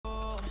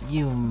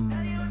Y un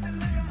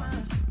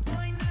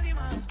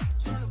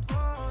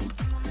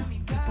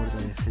reporte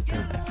de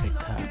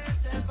ZFK.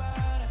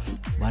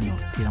 Bueno,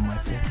 tiramos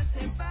F.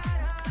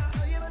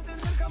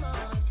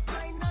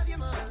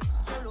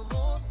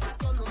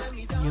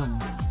 Y un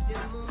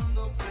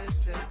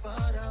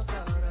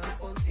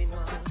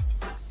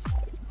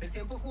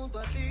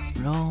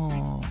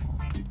no.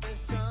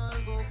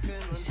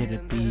 Y se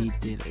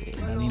repite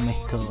la misma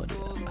historia.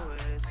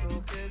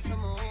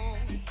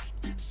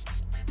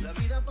 La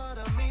vida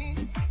para mí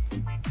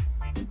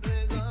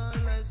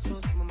regala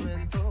esos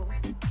momentos,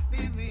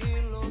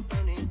 vivirlo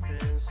tan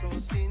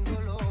intenso sin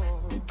dolor.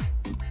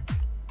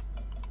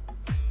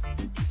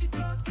 Si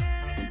todos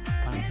quieren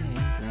a alguien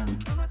más,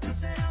 como tú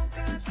sea un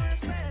caso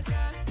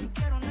especial. No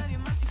quiero a nadie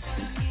más si tú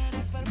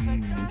eres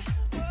perfecta.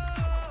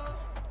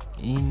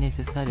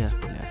 Innecesarias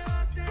peleas.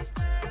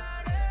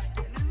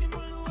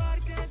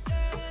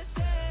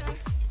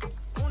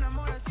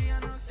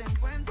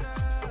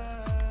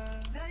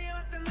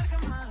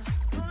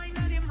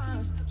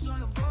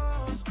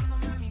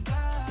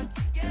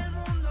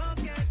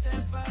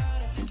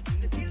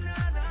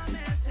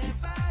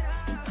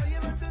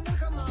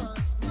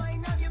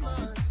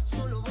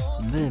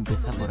 En vez de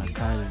empezar por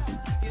acá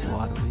el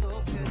Warwick,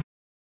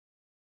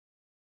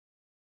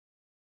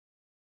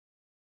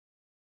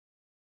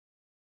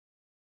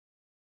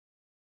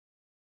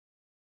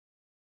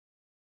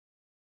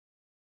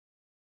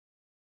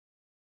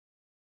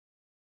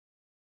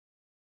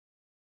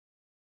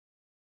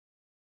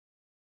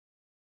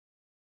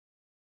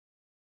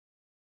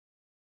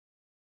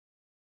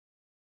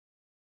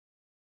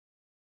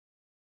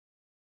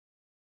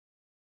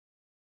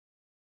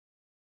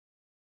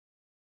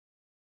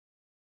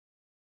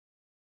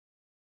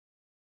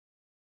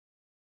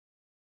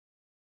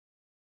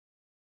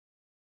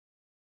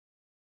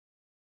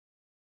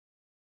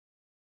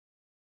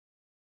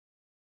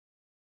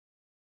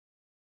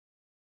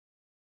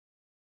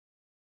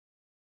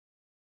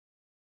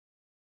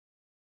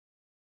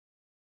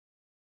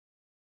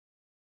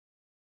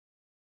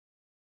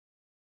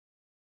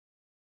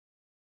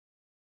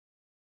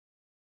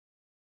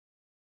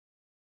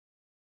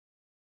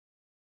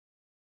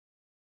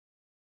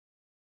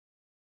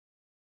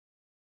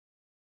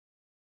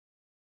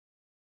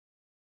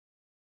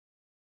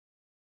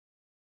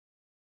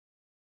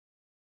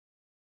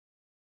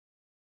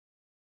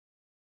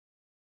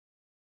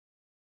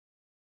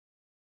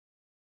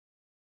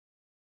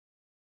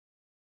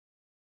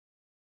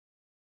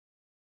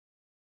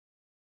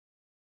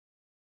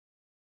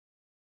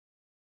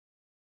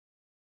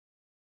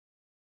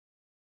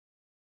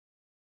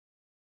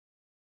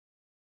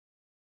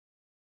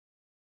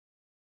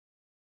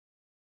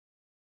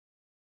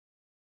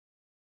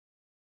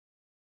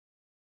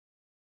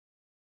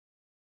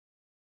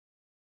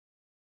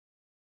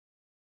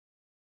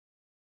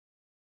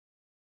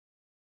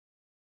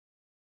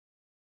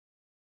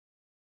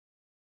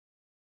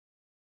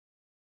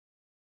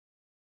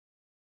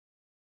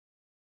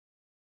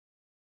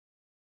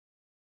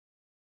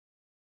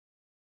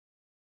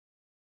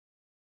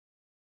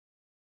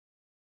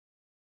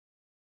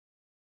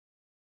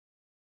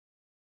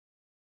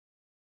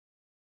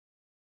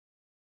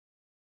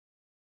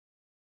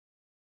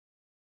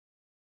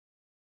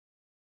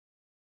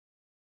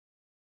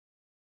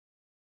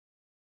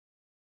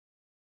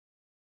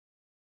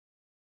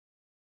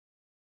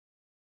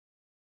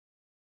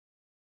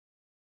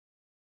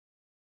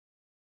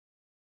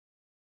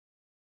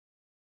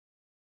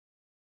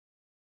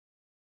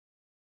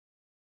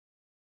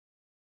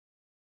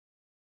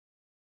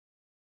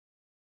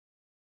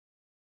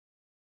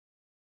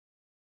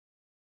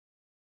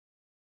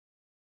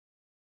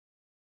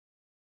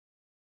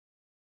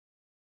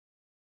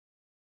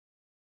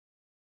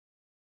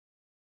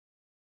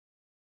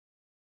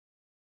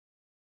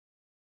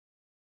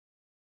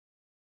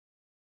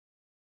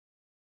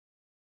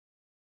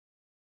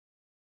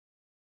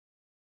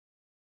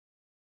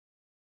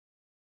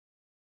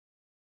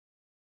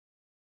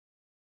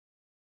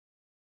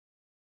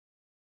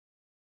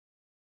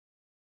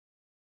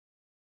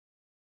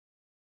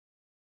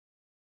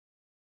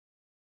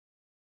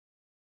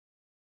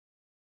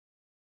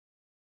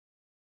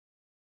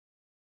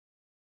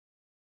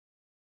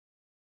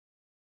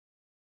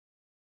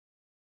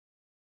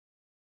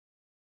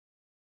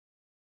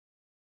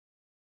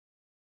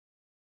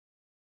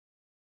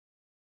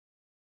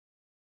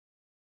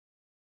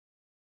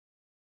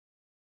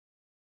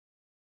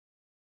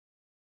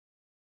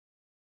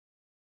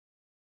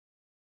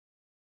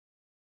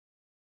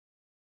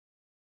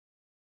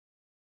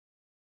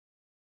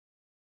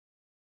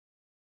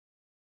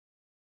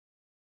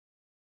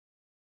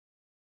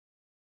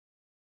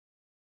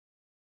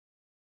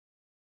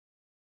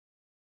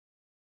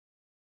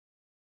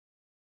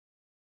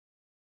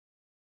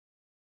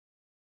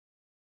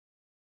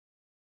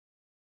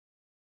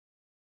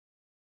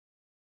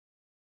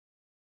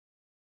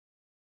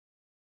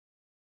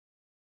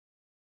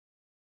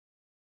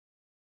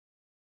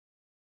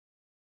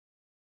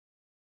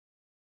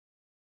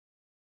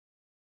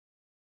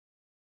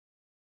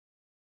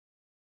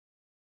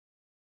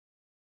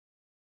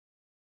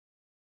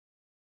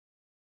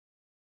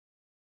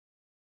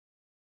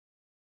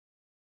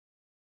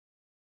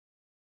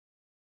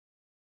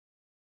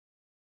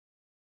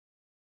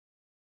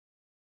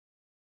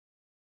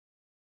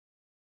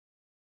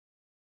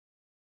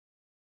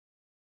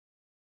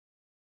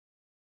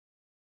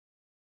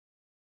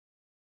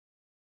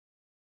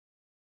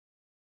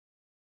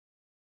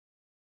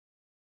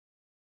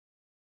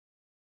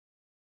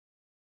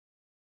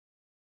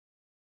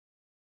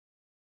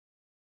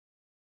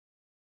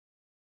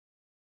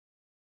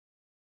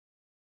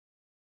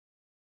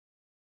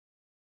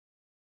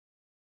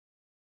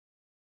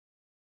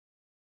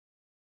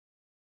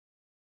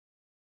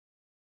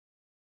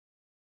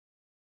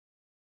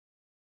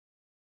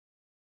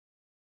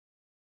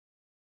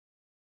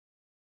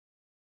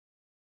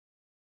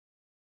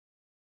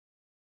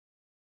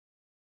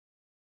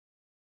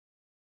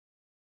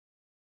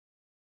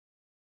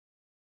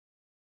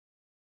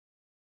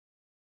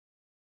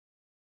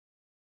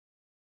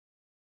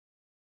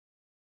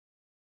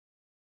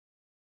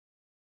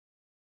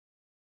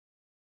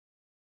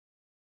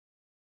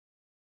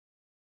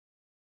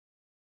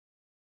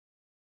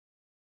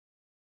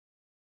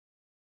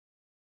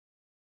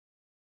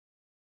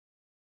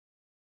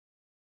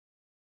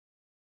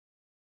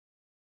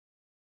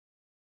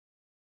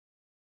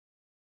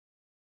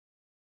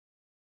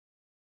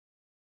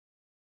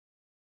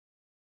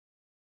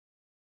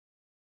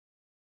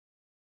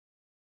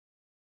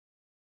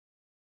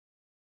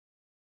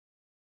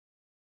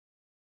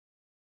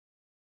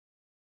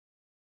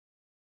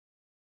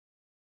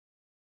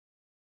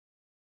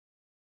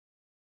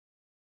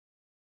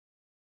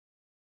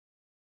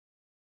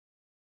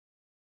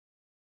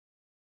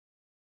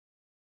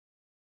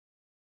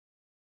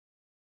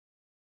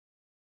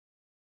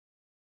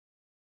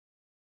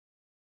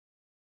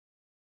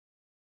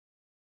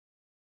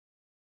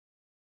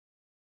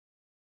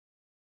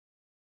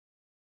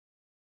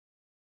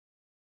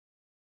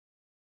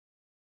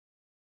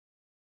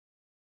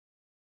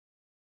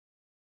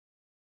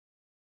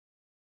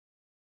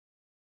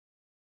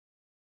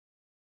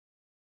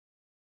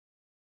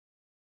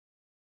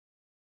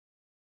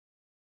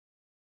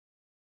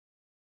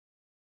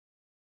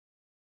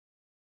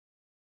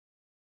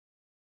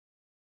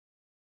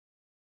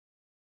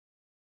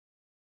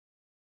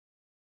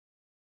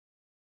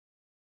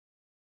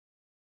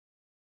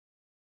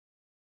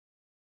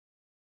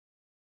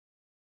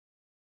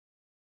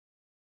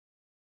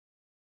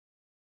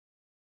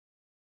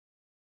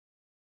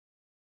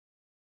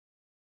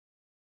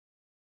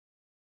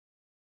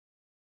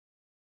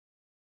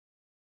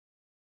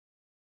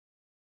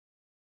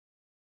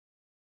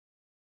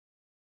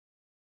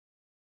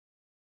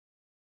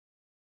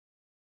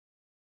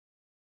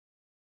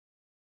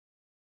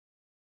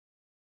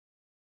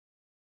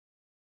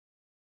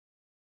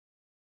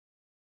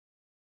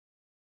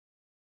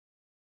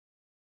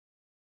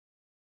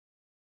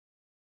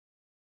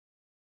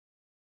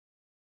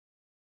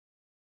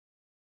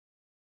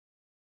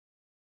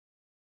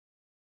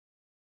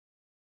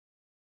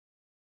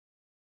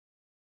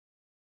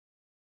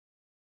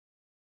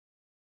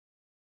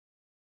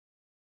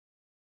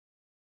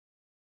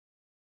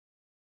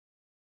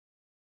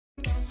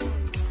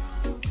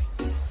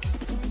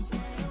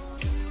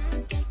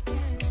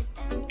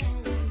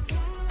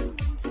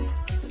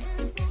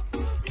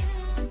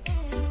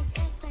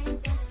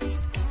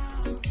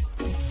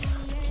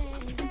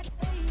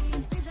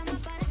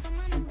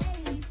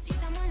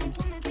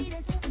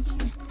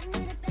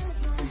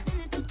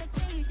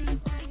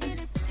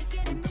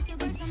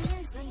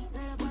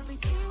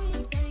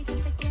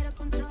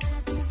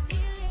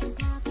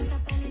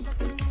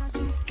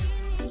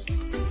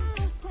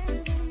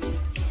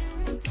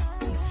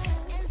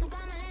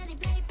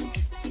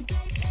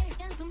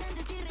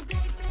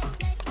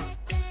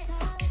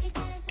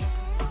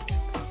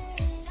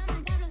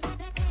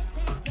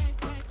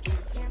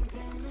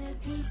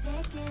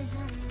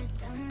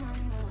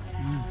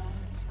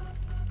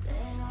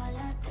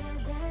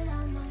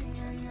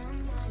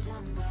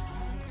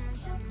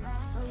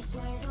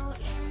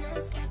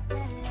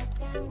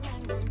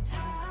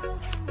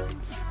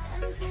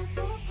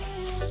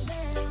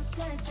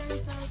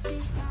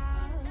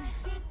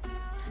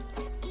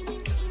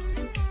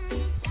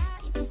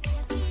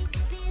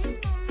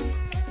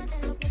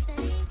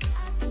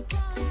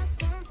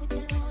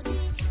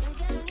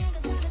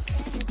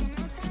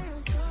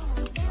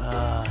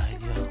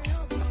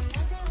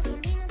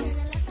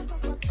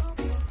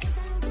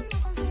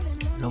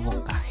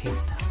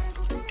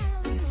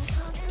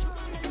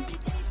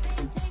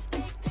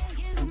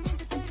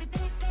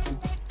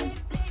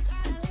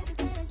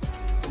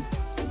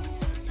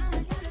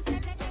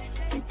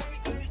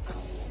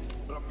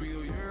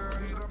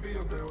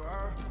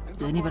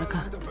 Vení para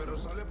acá.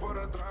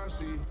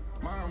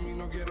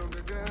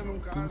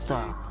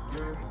 Puta.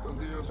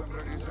 Contigo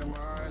siempre quise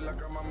más. En la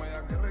cama me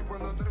da guerra y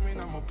cuando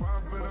terminamos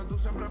paz. Pero tú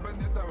siempre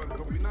pendiente a ver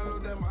qué opinan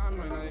los demás.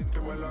 No hay nadie que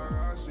me lo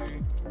haga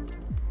así.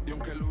 Y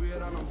aunque lo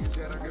hubiera, no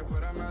quisiera que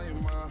fuera nadie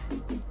más.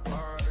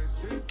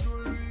 Parece que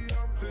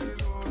olvidaste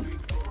lo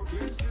rico que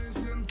se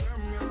siente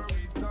en mi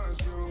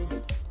habitación.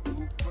 Tu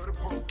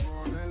cuerpo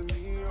con el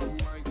mío,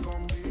 me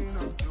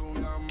combina de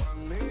una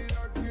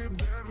manera que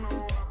ver no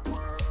va a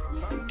apagar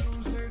las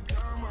luces,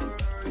 cámara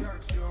y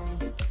acción.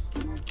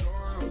 Tu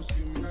todo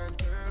sin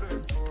meter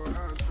el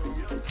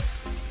corazón.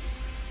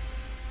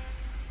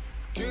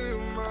 Qué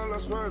mala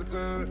suerte,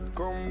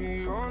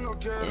 conmigo no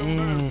quiero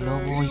verte.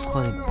 Lobo,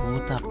 hijo de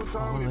puta, por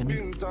favor,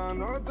 vení.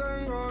 No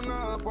tengo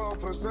nada para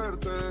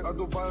ofrecerte. A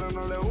tu padre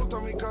no le gusta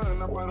mi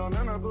cadena, pero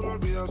nena, tú no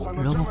olvidas esa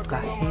noche Lobo, me pongo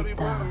cajeta.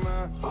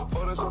 marihuana.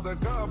 Por eso te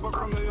escapas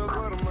cuando ellos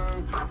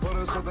duermen. Por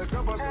eso te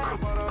escapas solo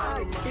para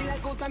verme. Y le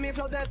gusta mi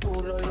flow de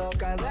turro y lo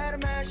que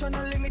verme. Yo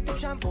no le invito un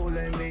shampoo,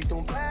 le invito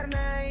un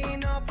perne. Y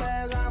nos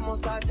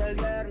pegamos hasta el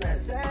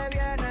viernes. Se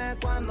viene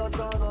cuando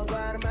todos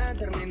duermen.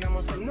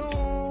 Terminamos en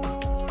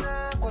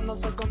una, cuando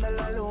se esconde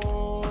la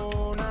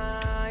luna.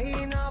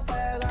 Y nos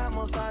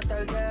pegamos hasta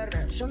el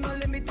viernes. Yo no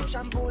le invito un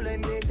shampoo, le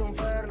invito un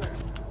perne.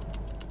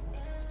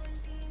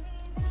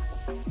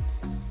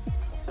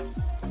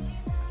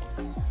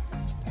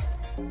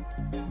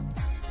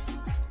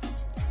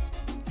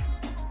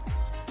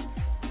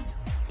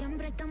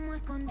 Siempre estamos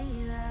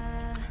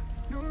escondidas,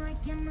 no hay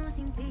quien nos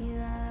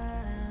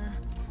impida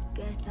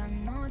que esta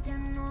noche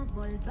nos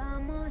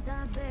volvamos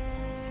a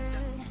ver.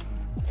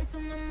 Es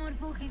un amor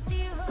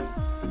fugitivo,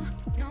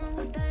 nos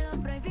gusta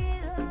lo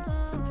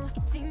prohibido,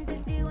 sin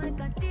testigo el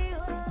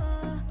castigo,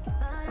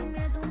 para mí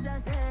es un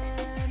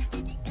placer.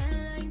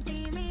 En la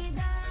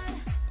intimidad,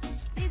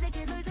 dice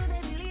que soy su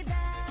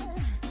debilidad,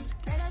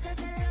 pero se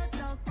hace el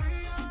otro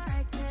cuando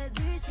hay que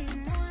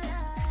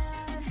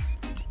disimular.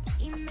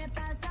 Y me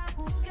pasa a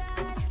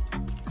buscar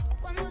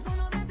cuando su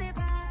novia se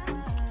va.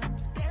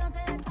 Creo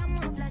que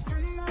estamos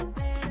flasheando,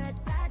 pero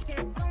está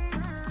cheto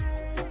mal.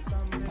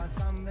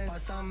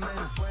 Pásame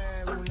el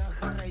fuego, una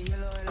jarra de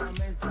hielo de la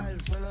mesa,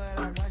 el suelo de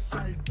la calle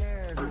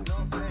alterno. No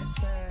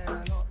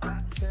crecela, no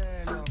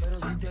hacelo, pero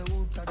si te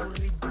gusta tu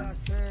rica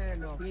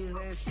hacelo. Y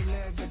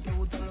decirle que te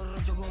gustan los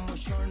rochos como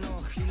yo,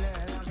 no giles.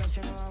 En la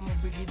calle nos damos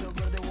piquito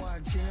corte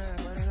guachines,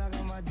 pero en la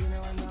cama tiene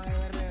banda de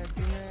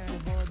berretines. No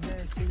puedo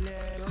decirle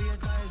que hoy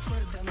está de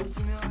suerte, ando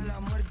sin miedo a la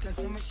muerte.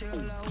 Se me llega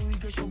la UBI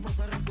que yo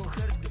puedo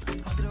recogerte.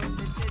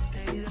 Atrévete,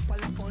 tete, y de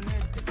espalda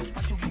ponerte.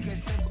 Pachuqui que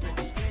sepa,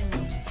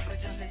 pequeño,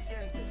 presión se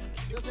siente.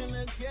 Dios en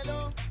el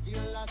cielo y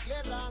en la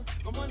tierra,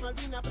 como en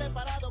Malvina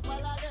preparado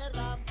para la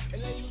guerra.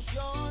 En la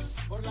ilusión,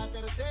 por la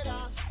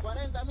tercera,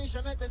 40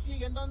 millones te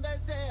siguen donde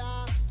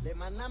sea. Le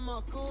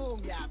mandamos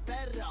cumbia,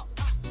 perro.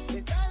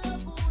 Esta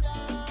locura,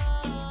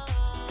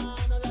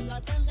 no la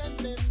traten de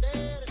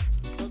entender.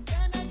 No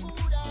tiene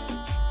cura,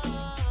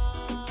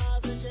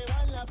 se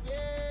lleva en la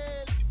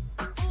piel.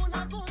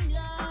 Una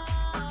cumbia,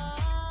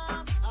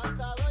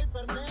 asado y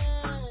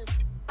pernet,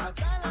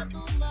 hasta la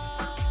tumba.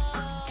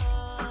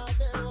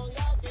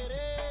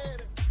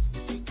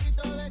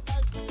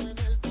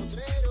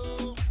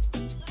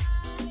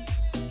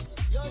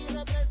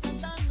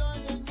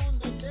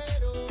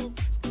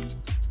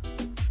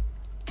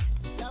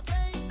 La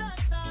fe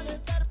intenta de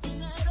ser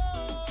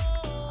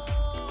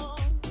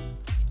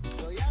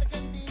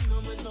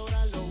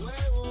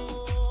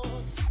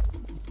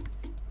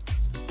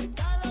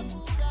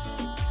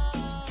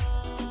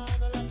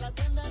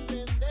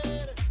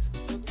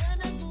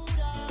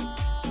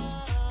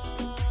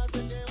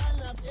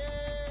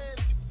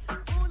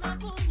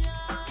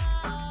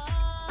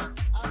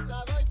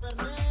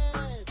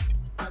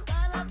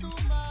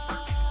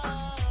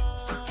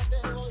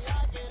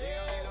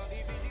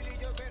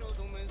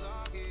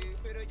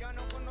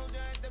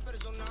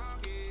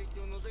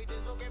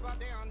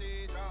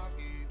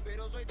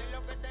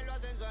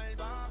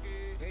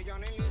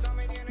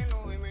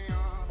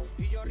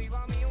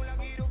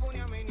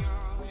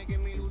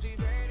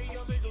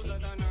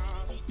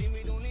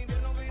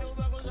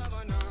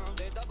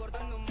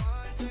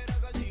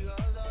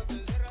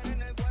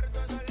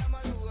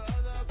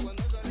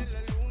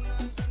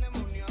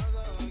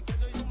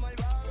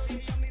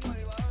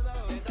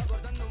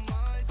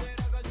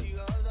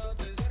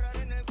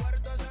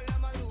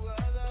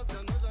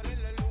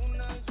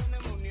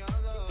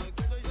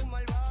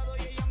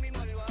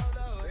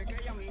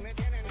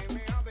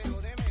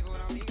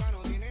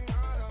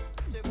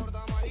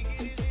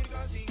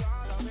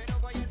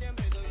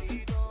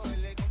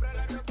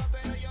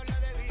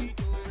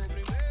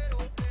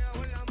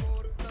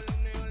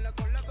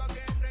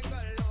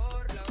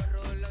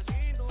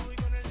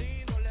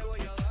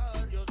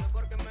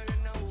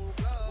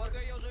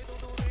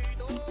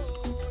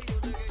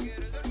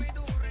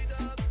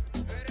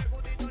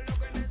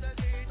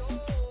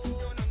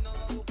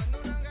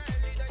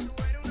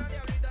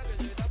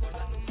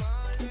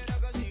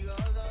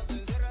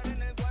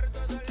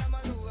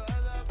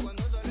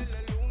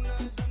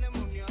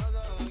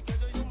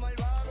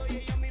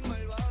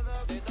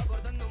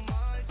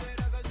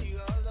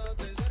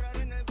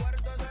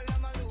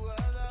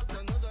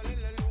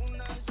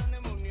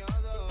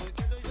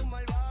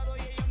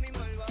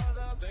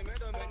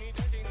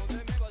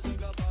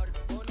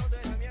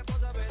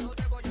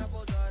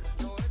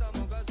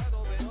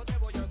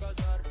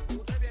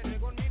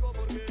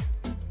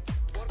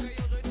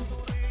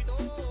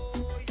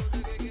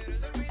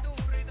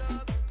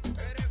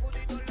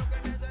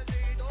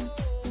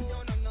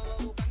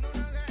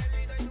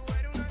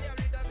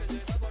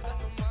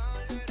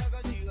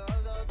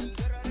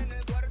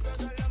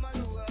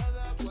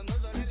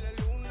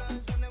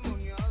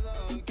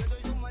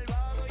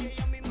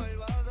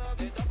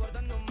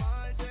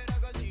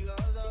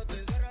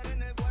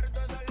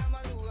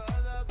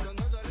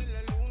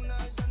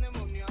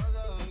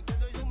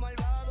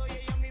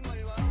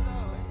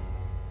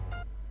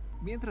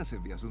Mientras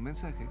envías un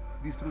mensaje,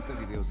 disfruta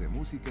videos de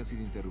música sin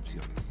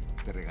interrupciones.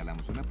 Te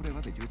regalamos una prueba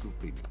de YouTube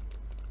Premium.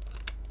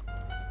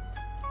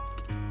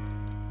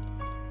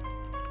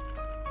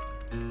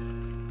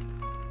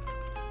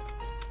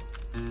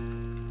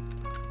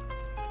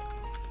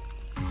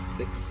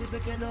 ¿De qué sirve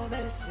que no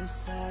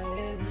beses a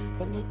él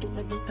cuando tú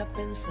me estás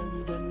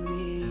pensando en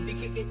mí?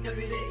 Dije que te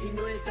olvidé y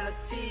no es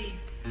así.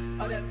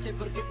 Ahora sé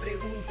por qué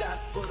preguntas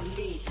por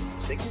mí.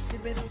 ¿De qué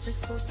sirve un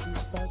sexo sin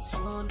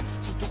pasión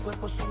si tu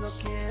cuerpo solo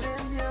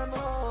quiere mi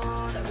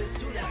amor?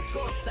 ¿Sabes una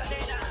cosa,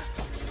 nena?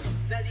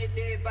 Nadie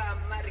te va a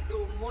amar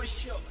como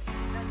yo.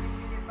 Nadie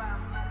te va a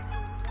amar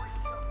como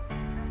yo.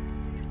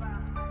 Nadie te va a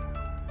amar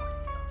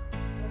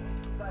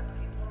como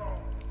yo.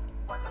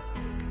 Cuando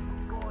tu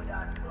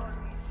corazón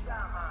me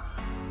llama.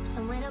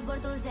 Me muero por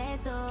tu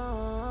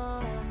sexo,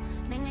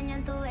 me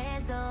engañan tu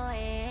beso,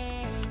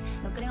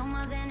 no creo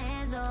más en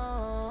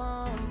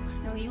eso,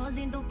 no vivo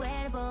sin tu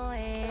cuerpo,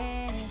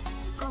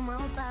 ¿Cómo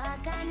hago para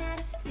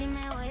bacanear si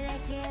me voy de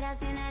quiera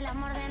sin el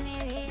amor de mi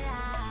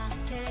vida?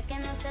 Desde que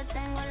no te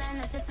tengo la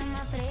noche está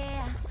más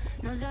fría,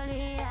 no se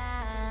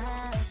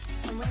olvida.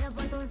 Me muero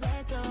por tu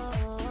sexo,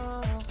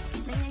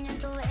 me engañan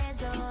tu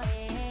beso,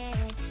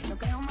 no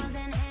creo más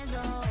en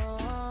eso,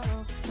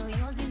 no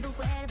vivo sin tu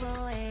cuerpo,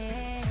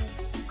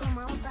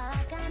 ¿Cómo hago para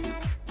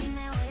bacanear si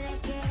me voy de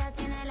quiera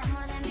sin el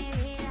amor de mi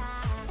vida?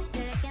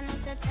 Desde que no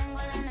te tengo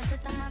la noche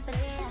está más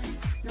fría,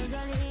 no se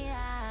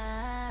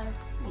olvida.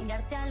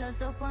 Mirarte a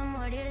los ojos,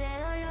 morir de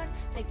dolor.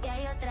 Sé que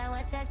hay otra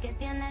guacha que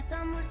tiene tu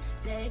amor.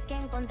 Sé que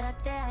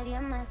encontraste a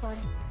alguien mejor.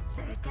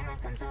 Sé que no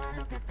canso de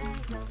lo que te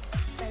digo.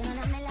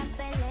 Perdóname la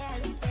pelea,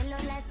 el pelo,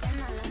 la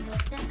escena, las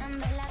noches en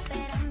vela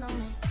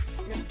esperándome.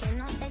 No es que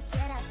no te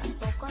quiera,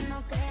 tampoco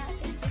no creas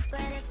que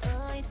superé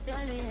todo y te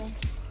olvidé.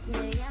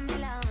 De ella me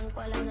la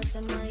banco a la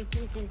noche más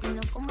difícil,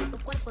 sino como tu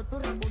cuerpo, tu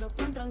repuro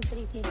que entro en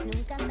crisis.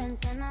 Nunca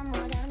pensé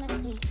enamorarme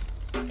así,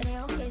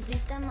 creo que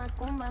hiciste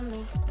macumba a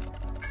mí.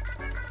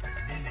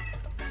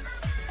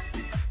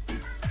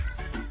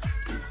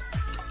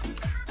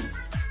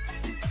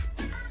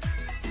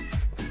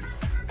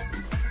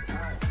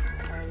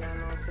 Ella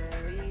no se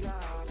vira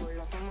por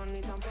la fama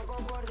ni tampoco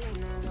por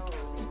dinero.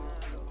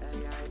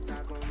 Ella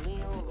está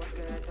conmigo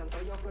porque de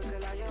tanto yo fue que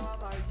la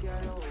llevaba al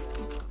cielo.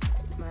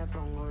 Me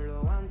pongo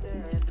los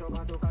guantes, entro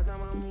pa' tu casa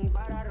mami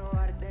para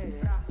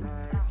robarte.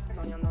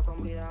 Soñando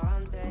con vida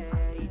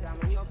antes y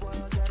también yo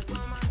puedo ser tu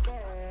amante.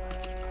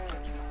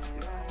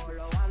 Me pongo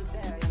los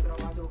guantes, entro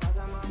pa' tu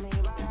casa mami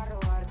para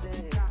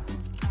robarte.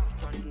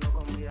 Soñando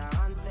con vida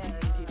antes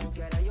y si tú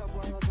quieres yo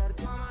puedo ser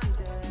tu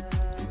amante.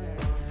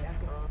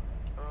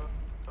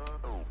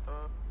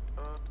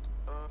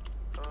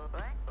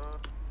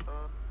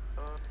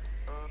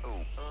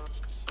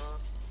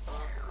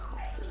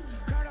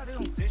 Cara de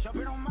doncella,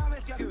 pero más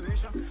bestia que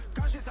bella.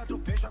 Calle se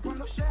atropella,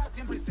 cuando llega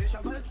siempre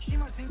sella. Va de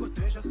Kishima al 5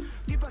 estrellas,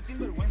 tipa sin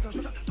vergüenza.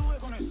 Yo ya estuve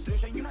con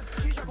estrella y una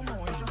chilla como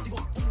ella. Digo,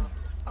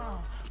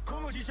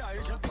 como chilla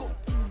ella, digo,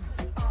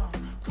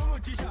 como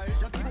chilla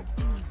ella, digo,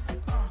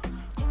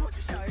 como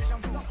chilla ella.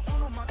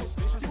 Uno mato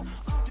ella, digo,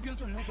 si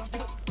pienso en ella,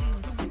 digo,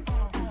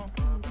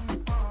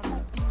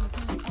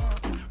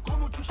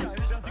 como chilla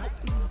ella, digo,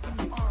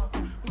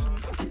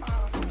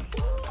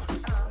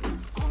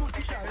 como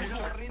chilla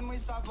ella. Ritmo y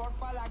sabor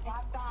pa' la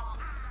gata.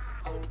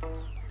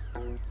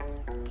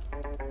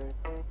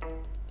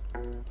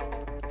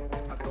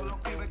 A todos los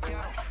pibes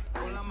quiero,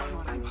 con la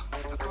mano arriba.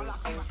 A todas las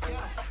pibas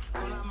quiero,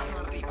 con la mano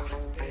arriba.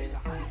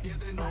 Ella no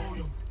tiene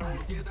novio, no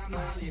tiene a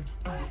nadie.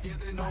 No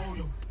tiene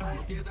novio,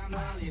 no tiene a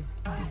nadie.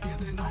 No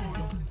tiene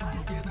novio,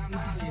 no tiene a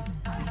nadie.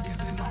 No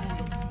tiene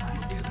novio,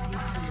 no tiene a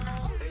nadie.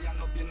 Ella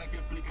no tiene que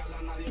explicarle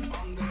a nadie pa'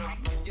 dónde va.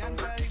 ¿Quién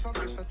te dijo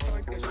que yo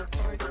estoy, que yo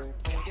estoy?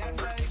 ¿Quién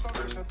te dijo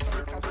que yo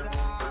estoy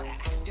casada?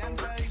 ¿Quién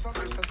te dijo que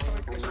yo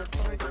estoy, que yo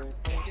estoy?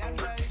 ¿Quién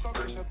te dijo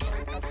que yo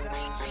estoy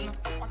casada? No es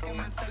pa' que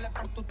me cele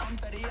por tu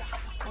tontería.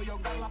 Voy a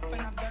ahogar las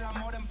penas del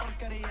amor en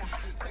porquería.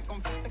 Te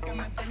confieste que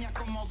me tenías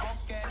como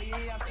vos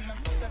querías. Y me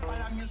puse pa'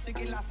 la music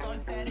y la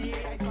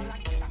soltería. Y con la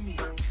gata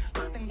mira,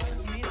 no tengo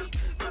el mira.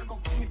 Salgo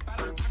con mi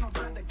perro, no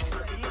de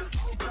cosería.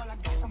 Y con la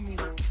gata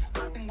mira,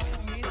 no tengo el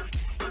mira.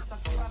 Esa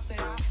turra se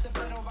hace,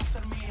 pero va a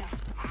ser mía.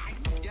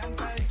 ¿Quién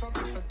te dijo que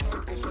yo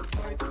estoy, que yo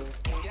estoy?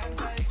 ¿Quién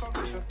te dijo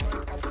que yo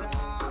estoy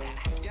casada?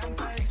 ¿Quién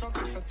te dijo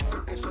que yo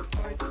estoy, que yo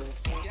estoy?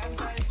 ¿Quién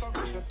te dijo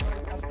que yo estoy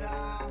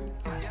casada?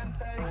 ¿Quién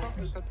te dijo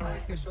que yo estoy,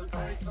 que yo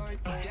estoy?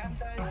 ¿Quién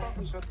te dijo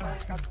que yo estoy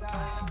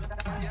casada?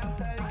 ¿Quién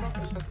te dijo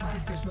que yo estoy,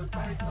 que yo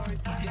estoy?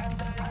 ¿Quién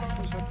te dijo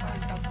que yo estoy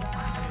casada?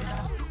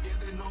 No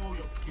quiere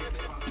novio,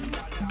 quiere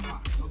vacilar nada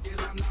más. No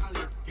quiere a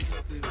nadie que le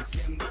esté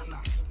diciendo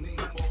nada.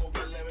 Ningún bobo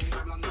que le venga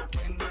hablando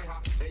pendeja.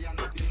 Ella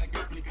no tiene que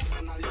explicarle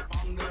a nadie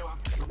pa' dónde va.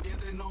 No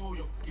quiere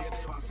novio,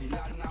 quiere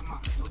vacilar nada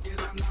más. No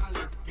quiere a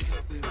nadie que le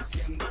esté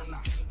diciendo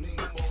nada.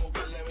 Ningún bobo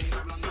que le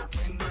venga hablando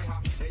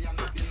pendeja. Ella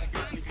no tiene que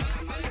explicarle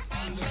a nadie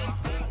pa' dónde va.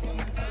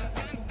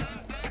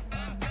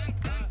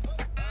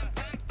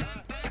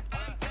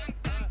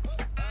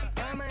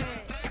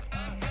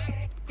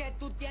 Que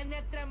tú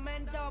tienes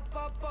tremendo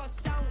popo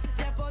sound.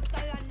 Le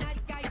bota la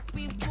narca y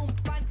pim pum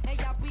pan.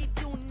 Ella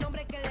pide un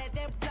nombre que le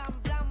dé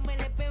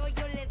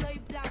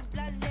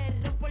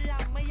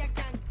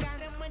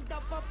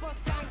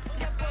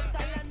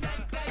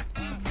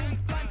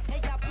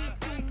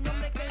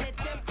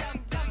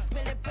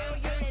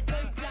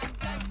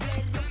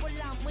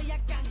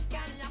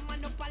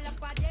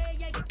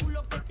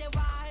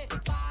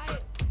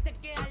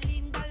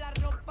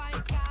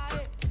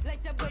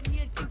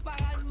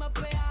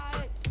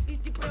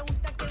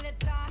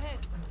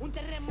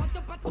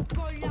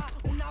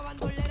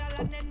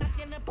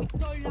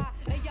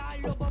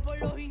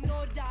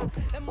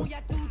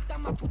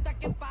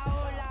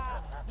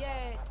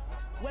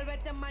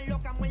más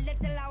loca,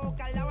 muérdete la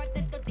boca, lávate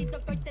el totito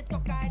que hoy te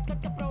toca. Esto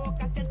te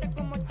provoca, sientes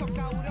como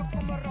choca, duro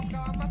como roca.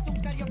 Vamos a hacer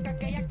un carioca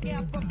que ya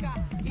queda poca.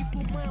 Y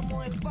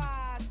fumamos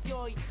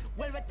espacio y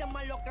vuélvete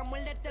más loca,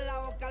 muérdete la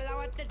boca,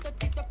 lávate el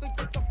totito que hoy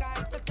te toca.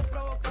 Esto te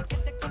provoca,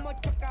 sientes como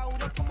choca,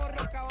 duro como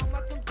roca. Vamos a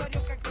hacer un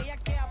carioca que ya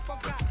queda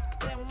poca.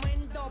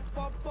 Tremendo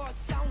popo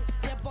sound,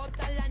 le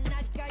bota la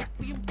narca y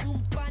pim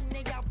pum pan.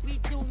 Ella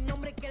pide un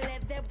nombre que le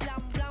dé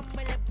blan blan.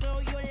 Me le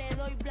pego, yo le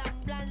doy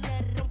blan blan.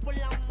 Le rompo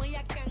la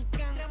mella can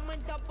can.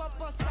 Tremendo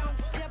popo sound,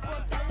 le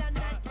bota la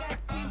narca y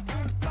pim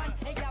pum pan.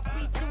 Ella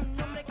pide un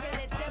nombre que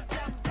le dé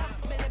blan blan.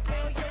 Me le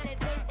pego, yo le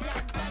doy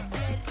blan blan.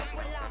 Le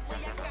rompo la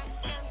mella can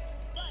can.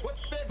 Vou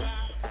te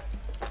pegar,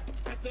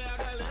 essa é a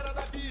galera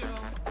da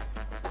avião.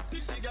 Se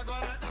liga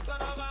agora nessa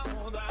nova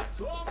onda.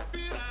 Sou um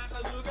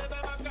pirata do que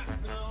da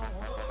vacação.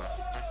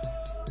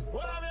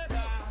 Vou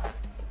navegar,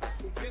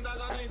 o fim das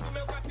ordens do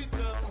meu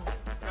capitão.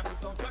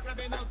 Capitão toca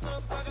bem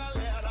dançando com a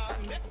galera.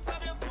 Nessa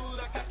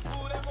aventura que é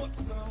pura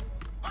emoção.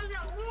 Olha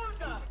a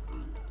onda!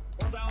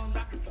 Onda,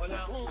 onda, olha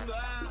a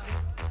onda.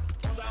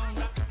 Onda,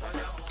 onda,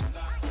 olha a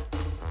onda.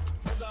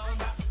 Onda,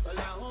 onda,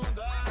 olha a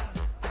onda.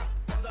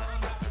 Onda,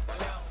 onda,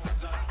 olha a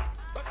onda.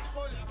 Vai te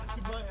molhar, vai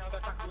te banhar,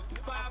 vai tá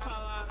curtindo, vai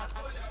abalar. Vai te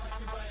molhar, vai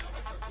te banhar,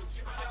 vai tá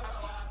curtindo, vai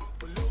abalar.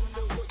 Olhou o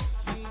meu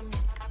rostinho,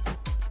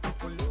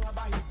 olhou a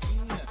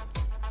barriguinha,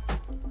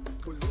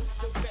 olhou o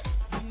seu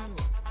pezinho,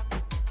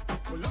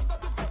 olhou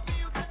todo o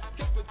corpinho desse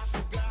que eu vou te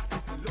sugar.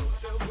 Olhou o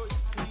seu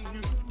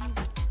rostinho,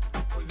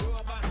 olhou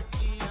a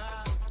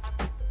barriguinha,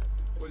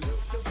 olhou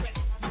o seu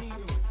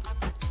pezinho,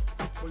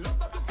 olhou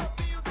todo o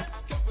corpinho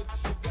desse que eu vou te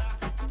sugar.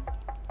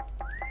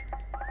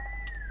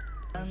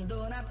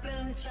 Andou na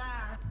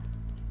prancha,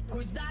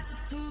 cuidado,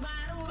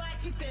 tubarão vai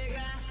te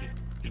pegar.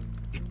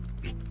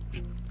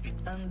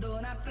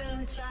 Andou na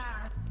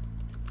prancha,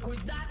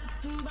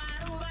 cuidado,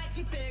 tubarão vai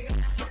te pegar.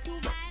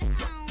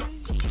 Tubarão,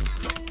 se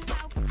chama um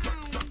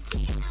balcão,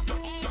 se chama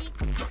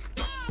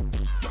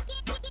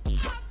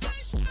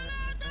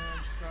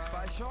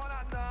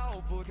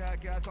Apaixonadão, porque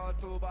aqui é só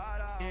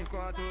tubarão.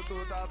 Enquanto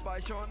tu tá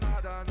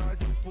apaixonada,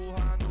 nós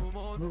empurra no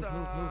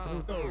montão.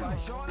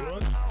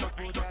 Apaixonadão,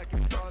 porque aqui é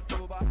só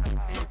tubarão.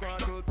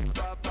 Enquanto tu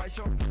tá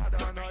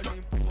apaixonada, nós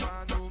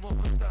empurra no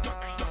montão.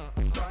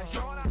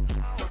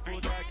 Apaixonadão,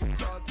 porque aqui é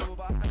só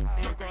tubarão.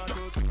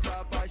 Enquanto tu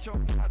tá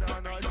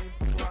apaixonada, nós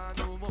empurra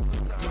no montão.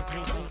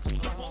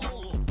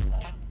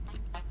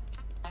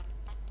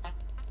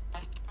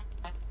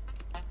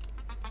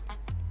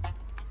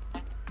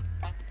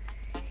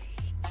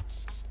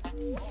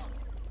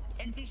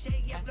 El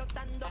DJ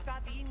explotando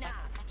cabina,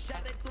 ya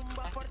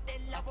retumba fuerte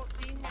en la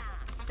bocina.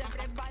 Se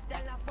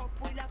rebate la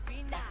popo y la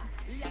fina,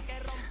 la que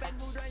rompe el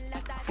muro en la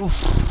tarima.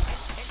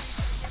 El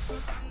DJ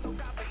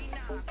explotando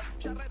cabina,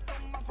 ya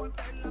retumba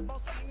fuerte en la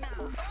bocina.